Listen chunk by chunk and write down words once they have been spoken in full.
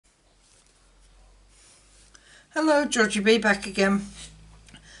Hello, Georgie B back again.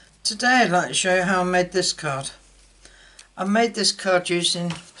 Today I'd like to show you how I made this card. I made this card using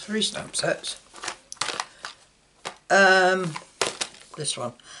 3 stamp sets. This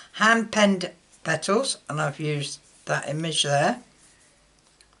one, Hand-Penned Petals, and I've used that image there.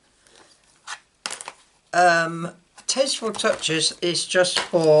 Tasteful Touches is just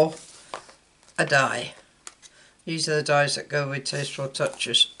for a die. These are the dies that go with Tasteful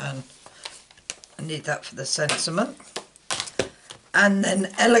Touches, and I need that for the sentiment. And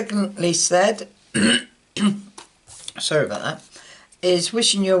then Elegantly Said, sorry about that, is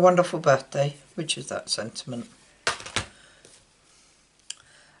wishing you a wonderful birthday, which is that sentiment.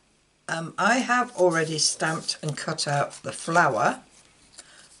 I have already stamped and cut out the flower,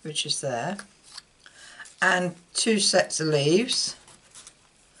 which is there, and 2 sets of leaves,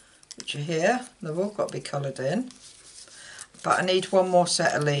 which are here. They've all got to be coloured in, but I need 1 more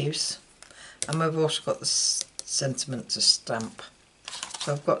set of leaves, and we've also got the sentiment to stamp.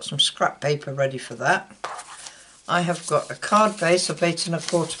 So I've got some scrap paper ready for that. I have got a card base of 8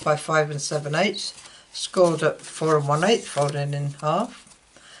 1/4 by 5 7/8, scored at 4 1/8, folded in half.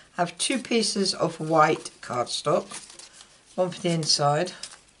 I have 2 pieces of white cardstock, one for the inside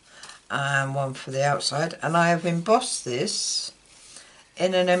and one for the outside, and I have embossed this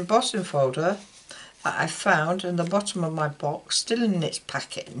in an embossing folder that I found in the bottom of my box, still in its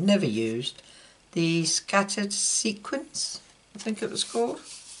packet, never used, the Scattered Sequins, I think it was called. It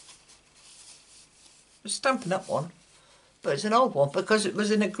was Stampin' Up one, but it's an old one because it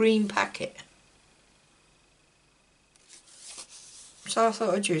was in a green packet. So I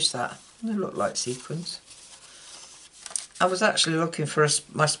thought I'd use that. They look like sequins. I was actually looking for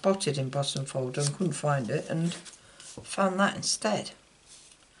my spotted embossing folder and couldn't find it, and found that instead.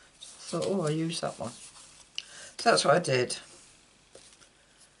 So I thought, oh, I'll use that one. So that's what I did.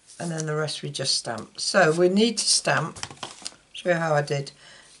 And then the rest we just stamped. So we need to stamp. Show you how I did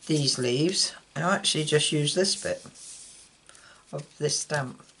these leaves. I actually just used this bit of this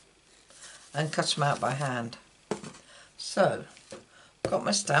stamp and cut them out by hand. So I've got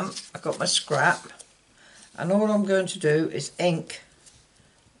my stamp, I've got my scrap, and all I'm going to do is ink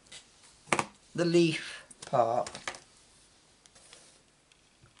the leaf part.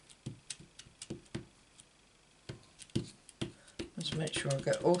 Let's make sure I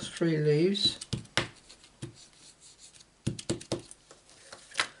get all 3 leaves.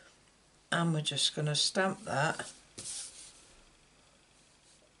 And we're just going to stamp that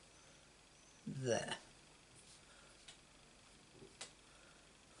there.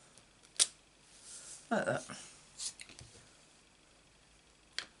 Like that.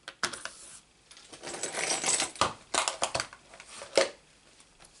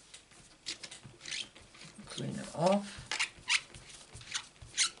 Clean it off.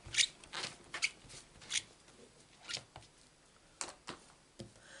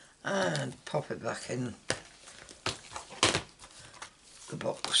 And pop it back in the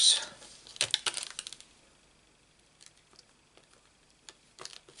box.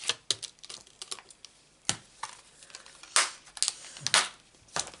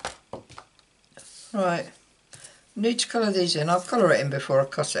 Right, need to colour these in. I'll colour it in before I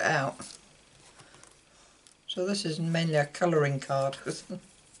cut it out. So this is mainly a colouring card.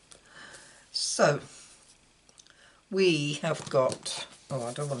 So we have got, oh,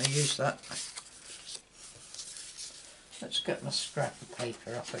 I don't want to use that. Let's get my scrap of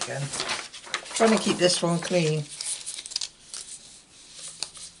paper up again. Trying to keep this one clean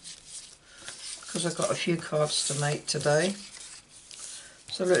because I've got a few cards to make today.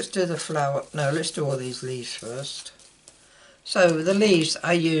 So let's do the flower. No, let's do all these leaves first. So the leaves,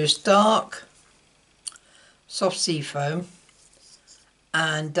 I use dark soft seafoam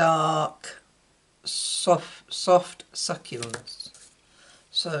and dark soft succulents.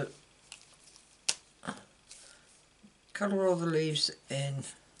 So colour all the leaves in.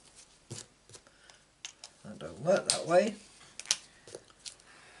 That don't work that way.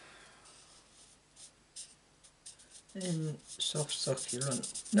 In soft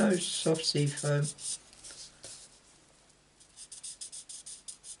succulent, no soft seafoam.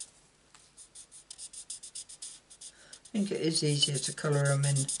 I think it is easier to colour them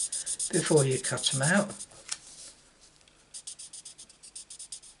in before you cut them out.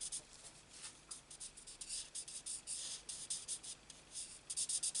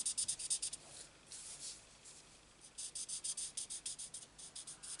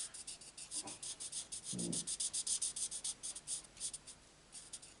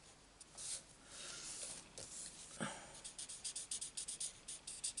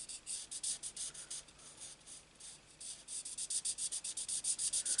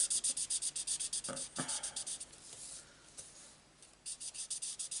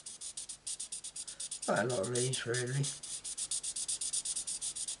 Quite a lot of leaves really.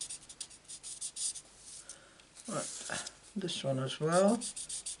 Right, this one as well.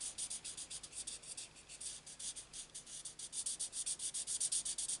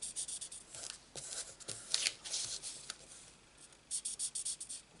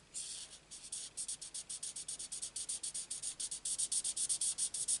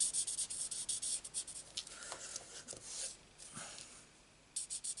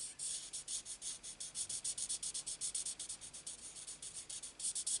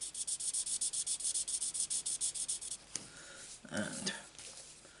 And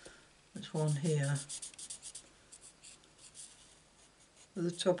there's one here with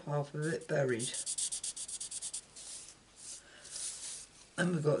the top half of it buried.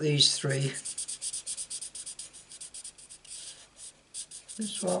 And we've got these three.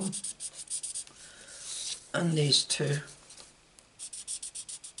 This one and these two.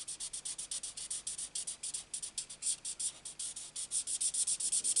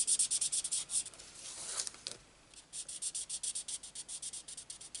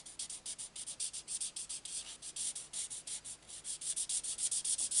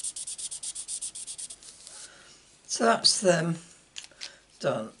 So that's them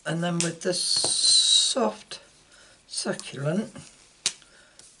done. And then with the soft succulent,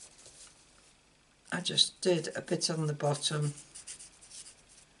 I just did a bit on the bottom,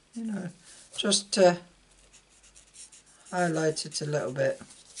 you know, just to highlight it a little bit.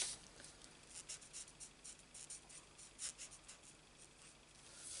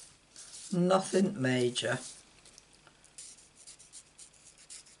 Nothing major.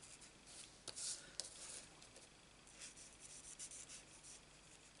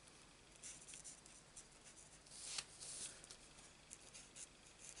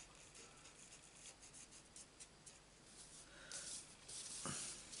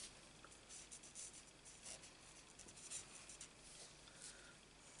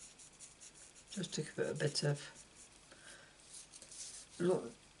 Just to give it a bit of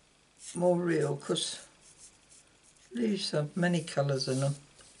look more real, because leaves have many colours in them.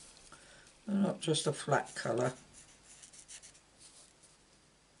 They're not just a flat colour.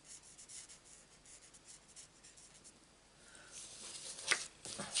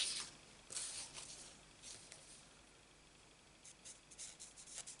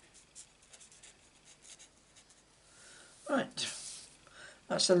 Right,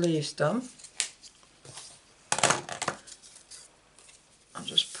 that's the leaves done. I'll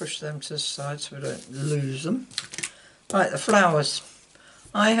just push them to the side so we don't lose them. Right, the flowers.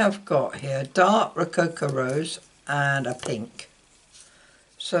 I have got here dark Rococo Rose and a pink.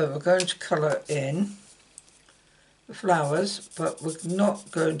 So we're going to colour in the flowers, but we're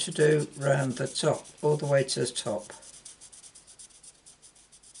not going to do round the top, all the way to the top.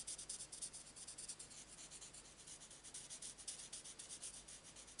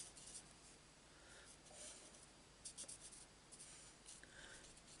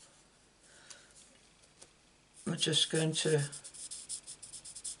 We're just going to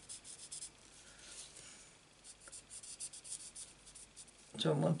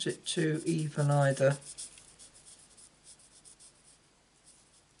don't want it too even either.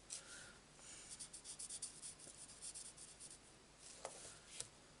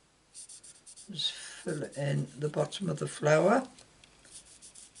 Just fill it in the bottom of the flower.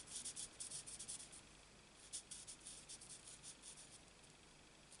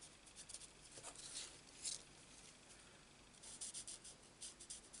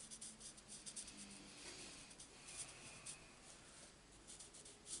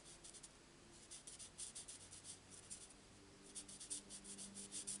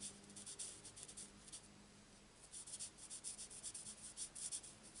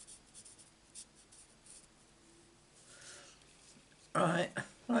 Right,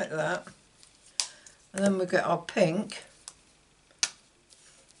 like that. And then we get our pink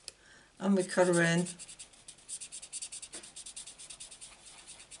and we colour in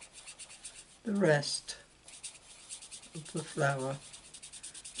the rest of the flower,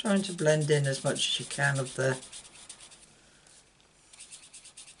 trying to blend in as much as you can of the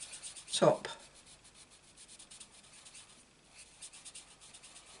top.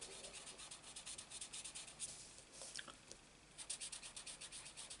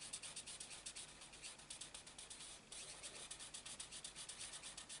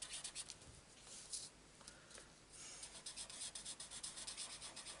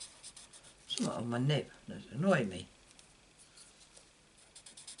 It's not on my nib, that's annoying me.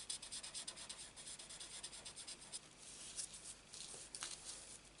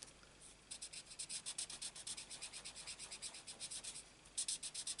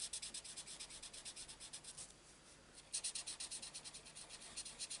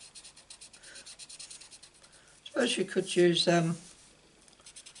 suppose you could use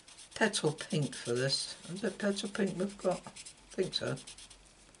petal pink for this. Is it petal pink we've got? I think so.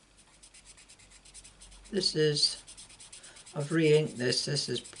 This is, I've re-inked this. This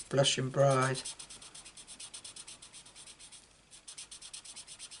is Blushing Bride.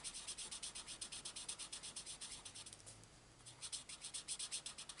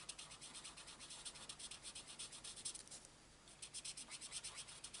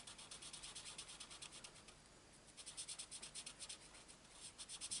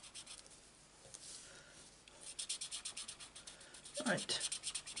 Right,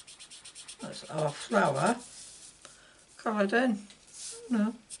 that's our flower coloured in.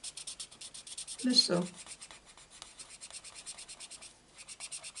 No, this one.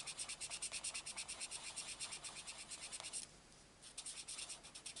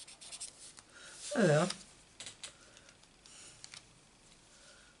 There we are.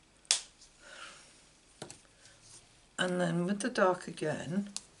 And then with the dark again,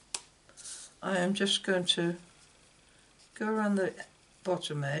 I am just going to go around the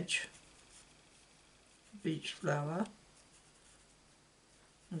bottom edge of each flower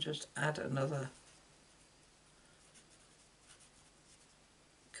and just add another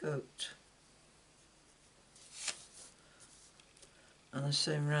coat, and the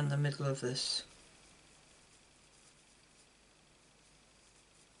same around the middle of this.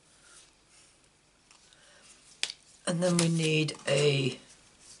 And then we need a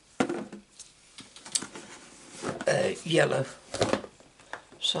yellow.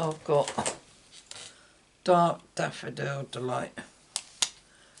 So I've got Dark Daffodil Delight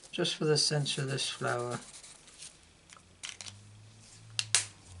just for the centre of this flower.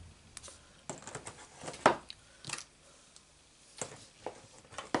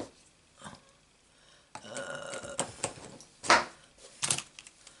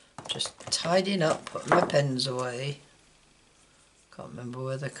 Just tidying up, putting my pens away. Can't remember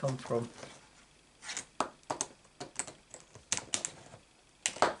where they come from.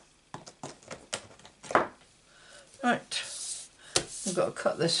 Right, I've got to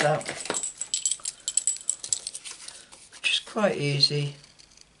cut this out, which is quite easy.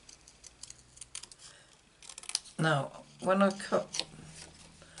 Now, when I cut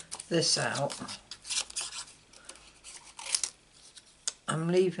this out, I'm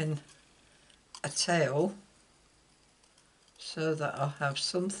leaving a tail so that I'll have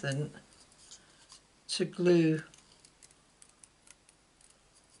something to glue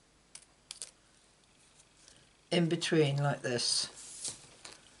in between like this.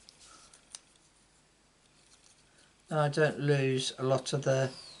 Now I don't lose a lot of the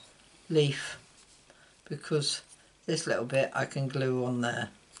leaf because this little bit I can glue on there,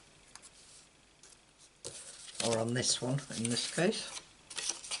 or on this one in this case.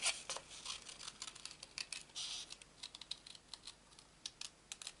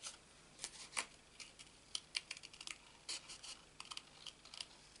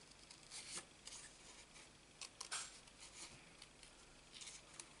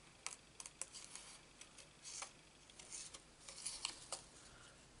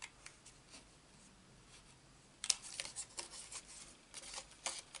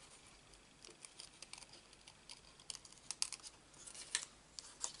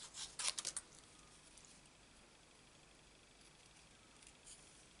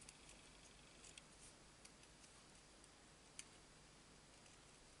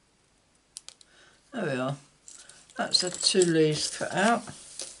 There we are. That's the 2 leaves cut out.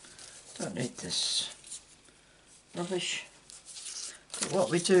 Don't need this rubbish. But what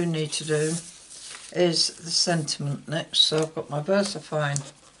we do need to do is the sentiment next. So I've got my VersaFine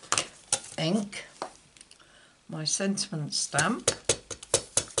ink, my sentiment stamp.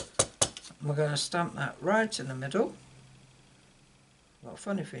 We're going to stamp that right in the middle. I've got a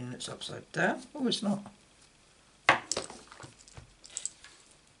funny feeling it's upside down. Oh, it's not.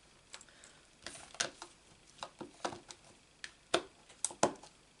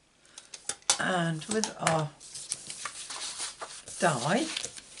 And with our die,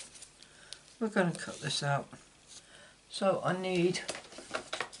 we're going to cut this out. So I need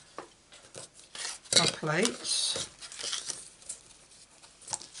my plates.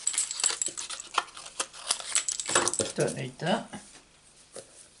 Don't need that.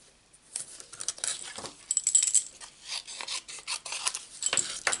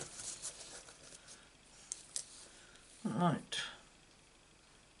 Right.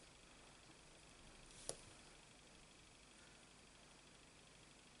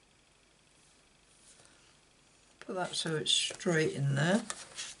 Put that so it's straight in there.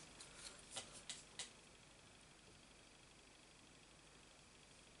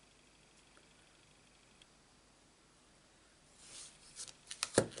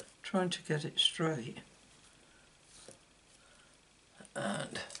 trying to get it straight.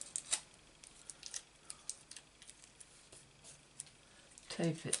 And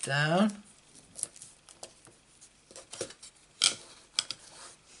tape it down.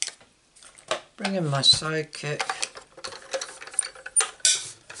 Bring in my sidekick.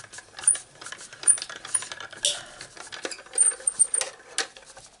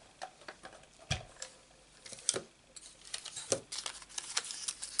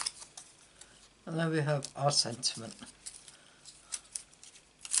 And then we have our sentiment.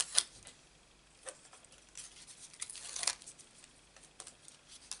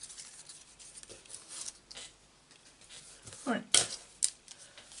 Right,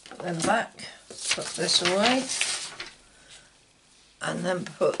 put them back, put this away, and then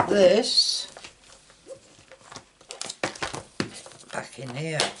put this back in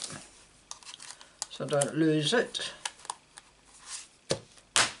here so don't lose it.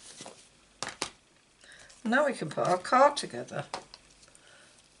 Now we can put our card together.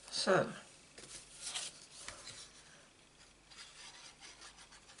 So,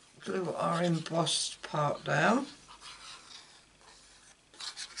 glue our embossed part down.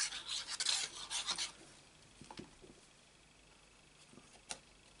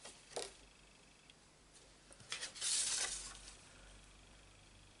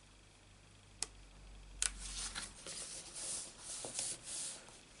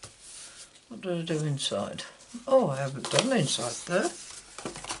 What did I do inside? Oh, I haven't done the inside there.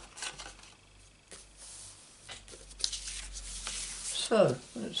 So,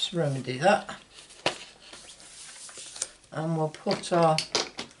 let's remedy that. And we'll put our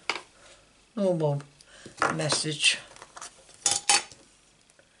normal message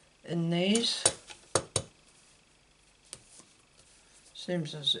in these.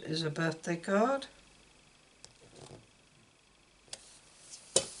 Seems as it is a birthday card.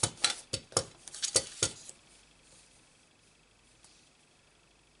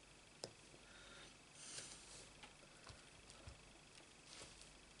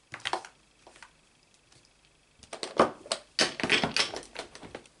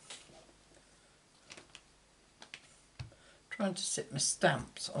 Trying to sit my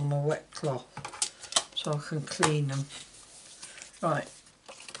stamps on my wet cloth so I can clean them. Right,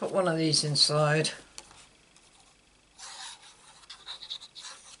 put one of these inside.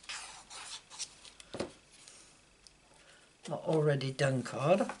 Not already done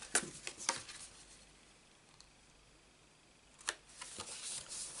card.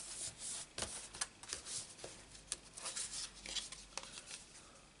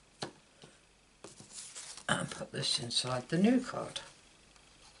 And put this inside the new card.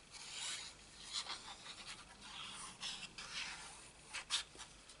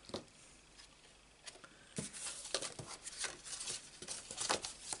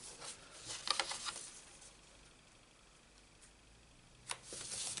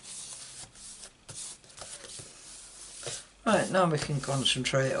 Right, now we can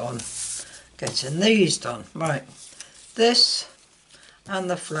concentrate on getting these done. Right, this and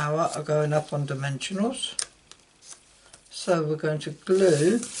the flower are going up on dimensionals. So we're going to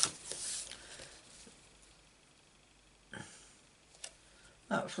glue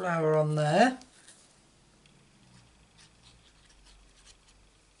that flower on there.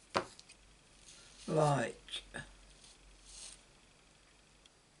 Like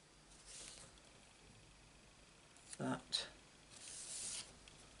that.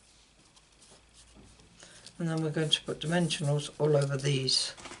 And then we're going to put dimensionals all over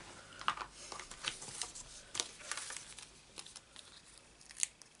these.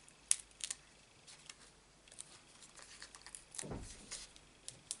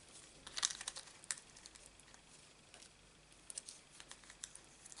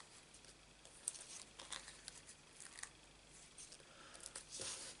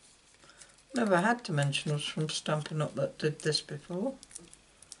 Never had dimensionals from Stampin' Up that did this before.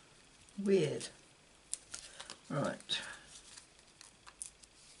 Weird. Right.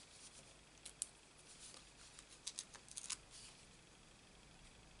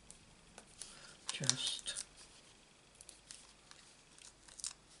 Just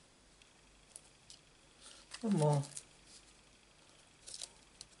one more.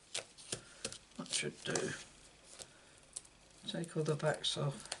 That should do. Take all the backs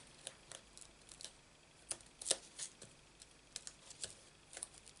off.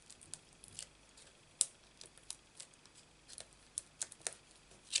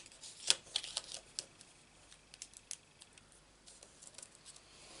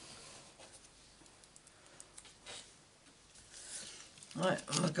 Right,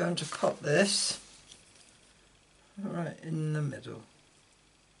 and we're going to pop this right in the middle.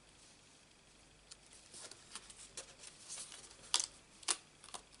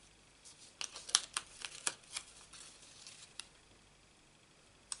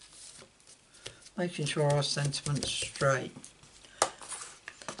 making sure our sentiment's straight.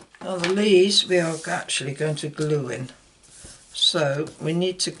 Now the leaves we are actually going to glue in. So we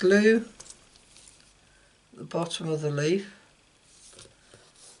need to glue the bottom of the leaf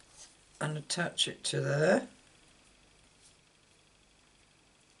and attach it to there.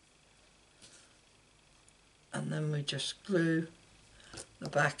 And then we just glue the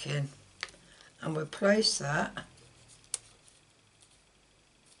back in and we'll place that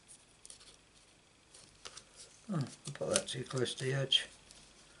I put that too close to the edge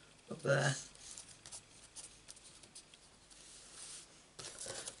up there.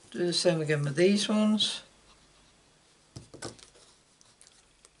 Do the same again with these ones.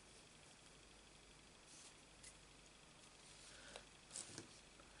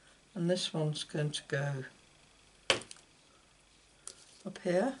 And this one's going to go up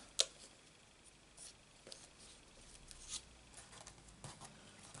here.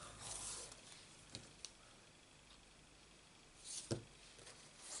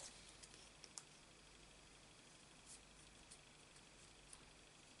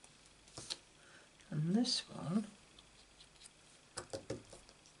 And this one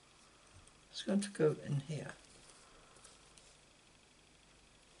is going to go in here.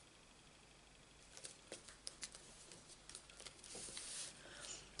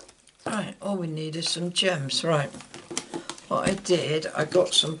 Right, all we need is some gems. Right, what I did, I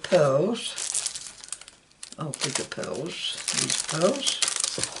got some pearls, bigger pearls, these pearls.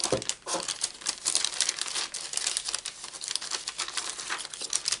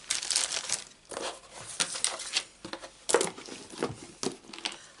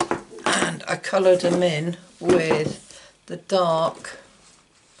 And I coloured them in with the dark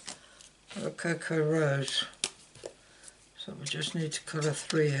Cocoa Rose. So we just need to colour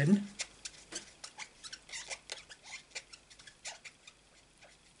 3 in.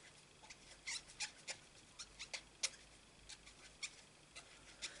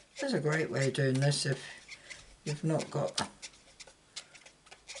 There's a great way of doing this if you've not got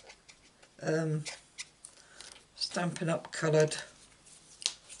Stampin' Up coloured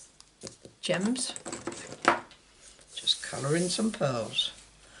gems. Just colour in some pearls.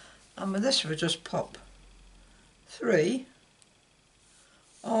 And with this we'll just pop 3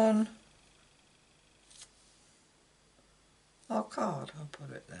 on our card. I'll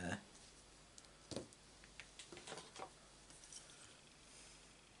put it there.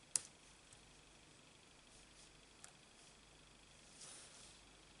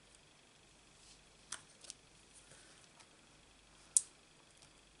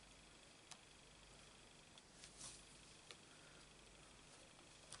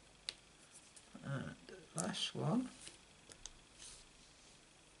 And the last one.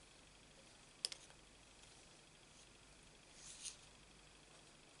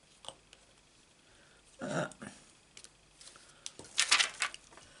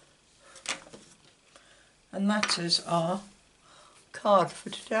 And that is our card for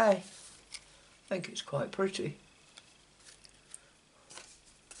today. I think it's quite pretty.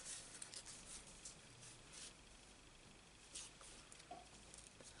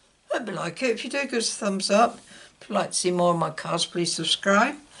 Hope you like it. If you do, give us a thumbs up. If you'd like to see more of my cards, please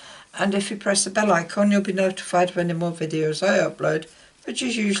subscribe. And if you press the bell icon, you'll be notified of any more videos I upload, which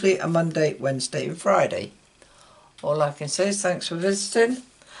is usually a Monday, Wednesday and Friday. All I can say is thanks for visiting,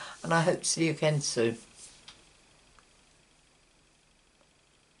 and I hope to see you again soon.